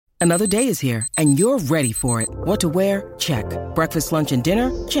Another day is here, and you're ready for it. What to wear? Check. Breakfast, lunch, and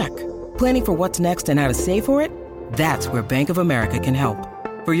dinner? Check. Planning for what's next and how to save for it? That's where Bank of America can help.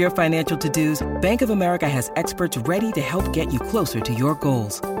 For your financial to-dos, Bank of America has experts ready to help get you closer to your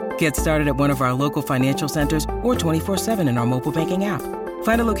goals. Get started at one of our local financial centers or 24/7 in our mobile banking app.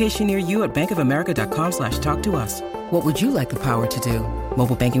 Find a location near you at bankofamerica.com/talktous. What would you like the power to do?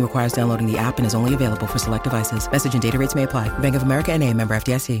 Mobile banking requires downloading the app and is only available for select devices. Message and data rates may apply. Bank of America N.A., member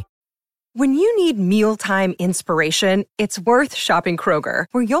FDIC. When you need mealtime inspiration, it's worth shopping Kroger,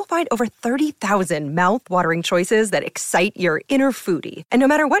 where you'll find over 30,000 mouth-watering choices that excite your inner foodie. And no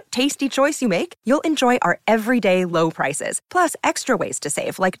matter what tasty choice you make, you'll enjoy our everyday low prices, plus extra ways to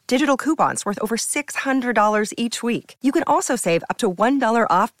save, like digital coupons worth over $600 each week. You can also save up to $1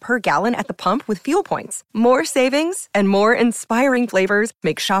 off per gallon at the pump with fuel points. More savings and more inspiring flavors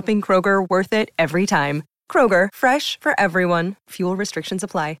make shopping Kroger worth it every time. Kroger, fresh for everyone. Fuel restrictions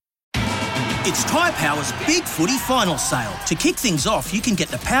apply. It's Tyre Power's Big Footy Final Sale. To kick things off, you can get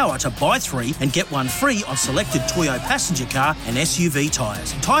the power to buy 3 and get 1 free on selected Toyo passenger car and SUV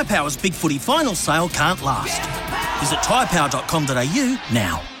tyres. Tyre Power's Big Footy Final Sale can't last. Visit tyrepower.com.au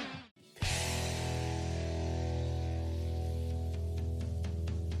now.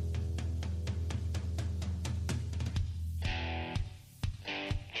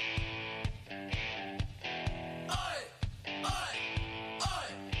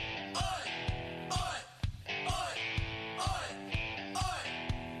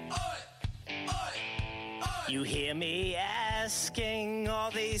 You hear me asking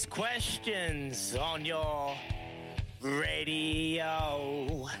all these questions on your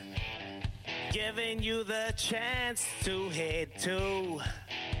radio, giving you the chance to head to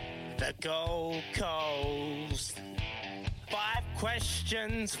the Gold Coast. 5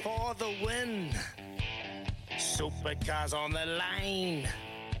 questions for the win. Supercars on the line.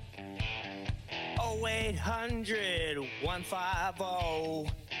 0800 150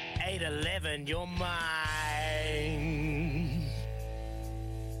 811, you're mine.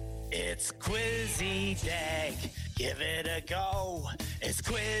 It's Quizzy Dag, give it a go. It's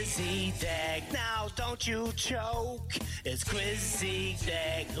Quizzy Dag, now don't you choke. It's Quizzy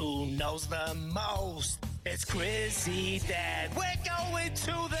Dag, who knows the most? It's Quizzy Dag, we're going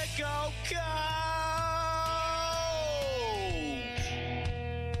to the Gold Coast.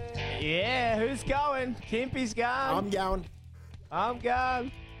 Yeah, who's going? Kempy's going. I'm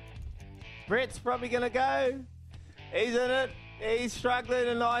going. Brett's probably going to go. He's in it. He's struggling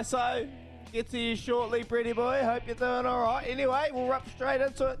in ISO. Get to you shortly, Bretty boy. Hope you're doing all right. Anyway, we'll rip straight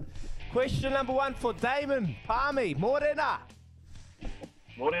into it. Question number 1 for Damon Palmy. Morena.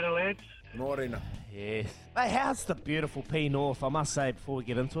 Morena, lads. Morena. Yes. Hey, how's the beautiful P North, I must say, before we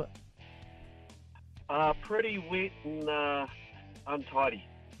get into it? Pretty wet and untidy.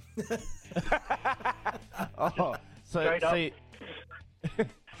 Oh, Straight up.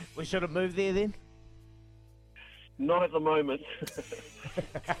 We should have moved there then? Not at the moment.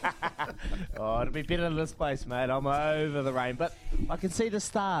 Oh, it'll be better than this place, mate. I'm over the rain. But I can see the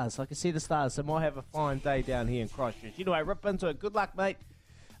stars. So might have a fine day down here in Christchurch. Anyway, rip into it. Good luck, mate.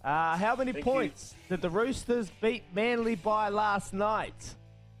 How many points did the Roosters beat Manly by last night?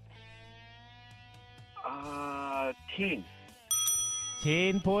 10.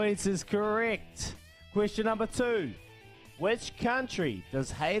 10 points is correct. Question number 2. Which country does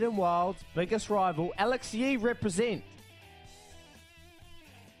Hayden Wild's biggest rival, Alex Yee, represent?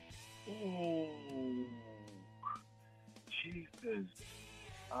 Ooh. Jesus.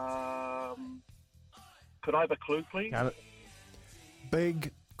 Could I have a clue, please?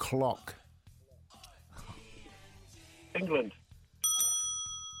 Big clock. England.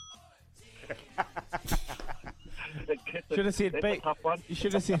 Should have said big. Tough one. You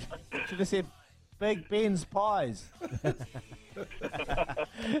should have said Big Ben's pies.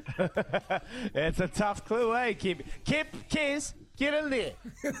 It's a tough clue, eh, Kez, get in there.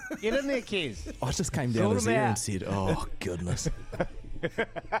 Get in there, Kez. I just came down his ear and said, oh, goodness. That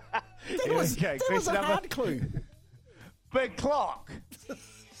was a hard clue. Big clock.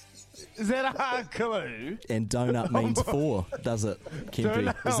 Is that a hard clue? And donut means 4, does it,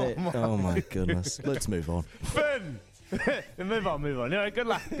 Kempy? Is that? Oh, my goodness. Let's move on. Finn. Move on. Anyway, good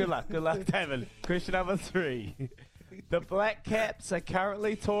luck, David. Question number 3. The Black Caps are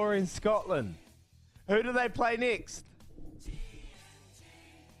currently touring Scotland. Who do they play next?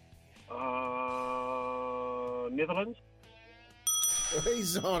 Netherlands.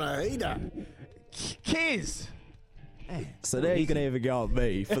 He's on a heater. Kez. So now you're going to have a go at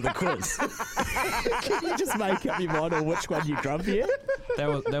me for the quiz. Can you just make up your mind on which one you're grumpy at?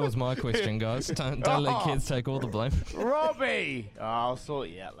 That was my question, guys. Don't let kids take all the blame. Robbie! Oh, I'll sort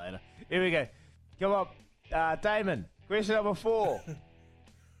you out later. Here we go. Come on, Damon. Question number 4.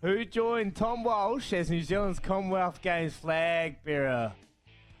 Who joined Tom Walsh as New Zealand's Commonwealth Games flag bearer?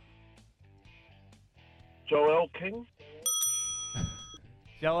 Joel King.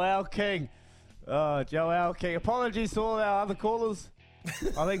 Joel King. Oh, Joel King. Apologies to all our other callers.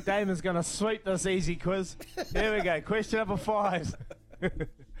 I think Damon's going to sweep this easy quiz. Here we go. Question number 5.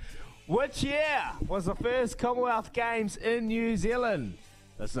 Which year was the first Commonwealth Games in New Zealand?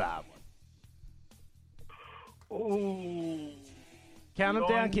 That's a hard one. Ooh. Count them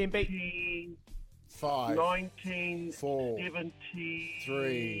down, Kempy. 5,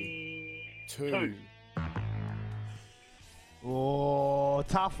 1973. 2. Oh,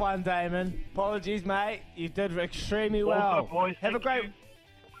 tough one, Damon. Apologies, mate. You did extremely well. Boys, have a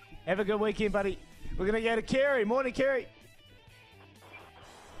good weekend, buddy. We're going to go to Kerry. Morning, Kerry.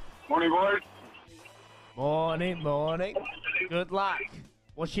 Morning, boys. Morning. Good luck.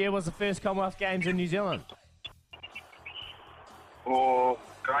 What year was the first Commonwealth Games in New Zealand? Oh,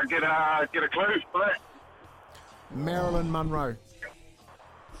 can I get a clue for that? Marilyn Monroe.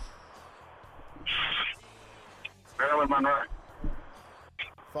 Marilyn Monroe.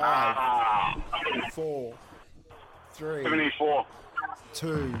 5, 4, 3, 74.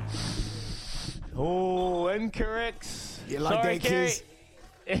 2. Oh, incorrect. You like Sorry, that, Kerry. kids?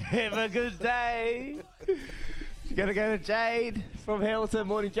 Have a good day. You're going to go to Jade from Hamilton.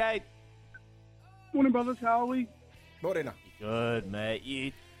 Morning, Jade. Morning, brothers. How are we? Morena. Good,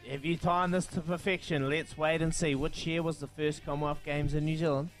 mate. Have you timed this to perfection? Let's wait and see. Which year was the first Commonwealth Games in New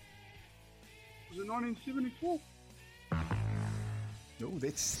Zealand? Was it 1974? Oh,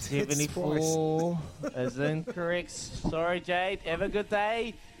 that's 74 is incorrect. Sorry, Jade. Have a good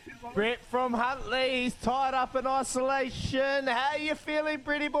day. Brett from Huntly's tied up in isolation. How you feeling,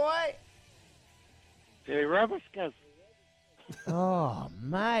 pretty boy? Very rubbish, cuz. Oh,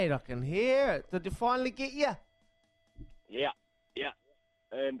 mate, I can hear it. Did it finally get you? Yeah.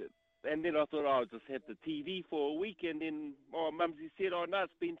 And then I thought I'll just have the TV for a week, and then my mumsy said, "Oh no,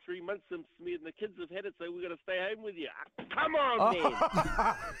 it's been 3 months since me and the kids have had it, so we're going to stay home with you." Come on, man!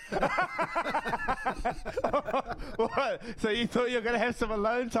 What? So you thought you were going to have some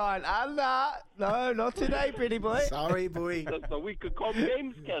alone time? No, not today, pretty boy. Sorry, boy. It's a week of Com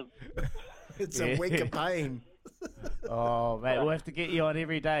Games, cuz. It's a week of pain. Oh, mate, we'll have to get you on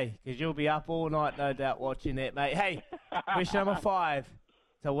every day because you'll be up all night, no doubt, watching that, mate. Hey, question number 5.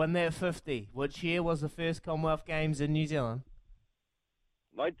 To win that 50, which year was the first Commonwealth Games in New Zealand?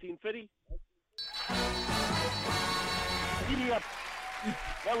 1950.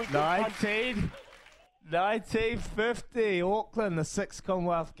 1950, Auckland, the 6th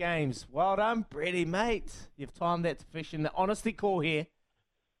Commonwealth Games. Well done, Brady, mate. You've timed that to perfection. The honesty call here.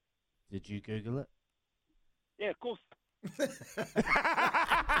 Did you Google it? Yeah, of course.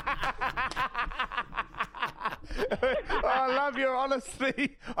 I love your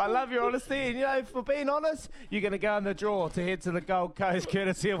honesty. And, you know, for being honest, you're going to go in the draw to head to the Gold Coast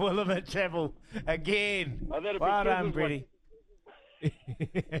courtesy of Willamette Travel again. Well done, Brady.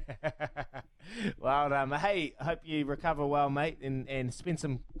 Well done. Hey, I hope you recover well, mate, and spend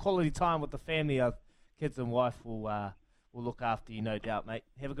some quality time with the family. Of kids and wife will look after you, no doubt, mate.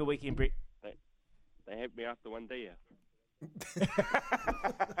 Have a good weekend, Brett. They have me after one day,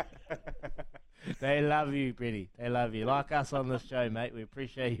 They love you, Brady. They love you. Like us on this show, mate. We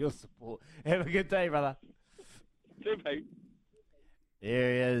appreciate your support. Have a good day, brother. Sure, mate.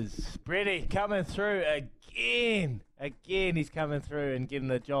 There he is. Brady coming through again. Again, he's coming through and getting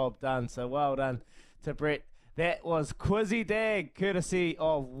the job done. So well done to Brett. That was Quizzy Dag, courtesy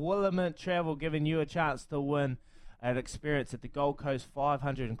of Willamette Travel, giving you a chance to win an experience at the Gold Coast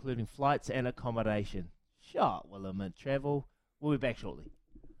 500, including flights and accommodation. Shot, Willamette Travel. We'll be back shortly.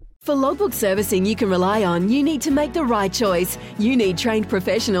 For logbook servicing you can rely on, you need to make the right choice. You need trained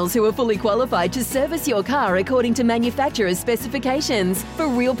professionals who are fully qualified to service your car according to manufacturer's specifications. For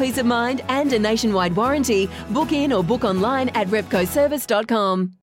real peace of mind and a nationwide warranty, book in or book online at repcoservice.com.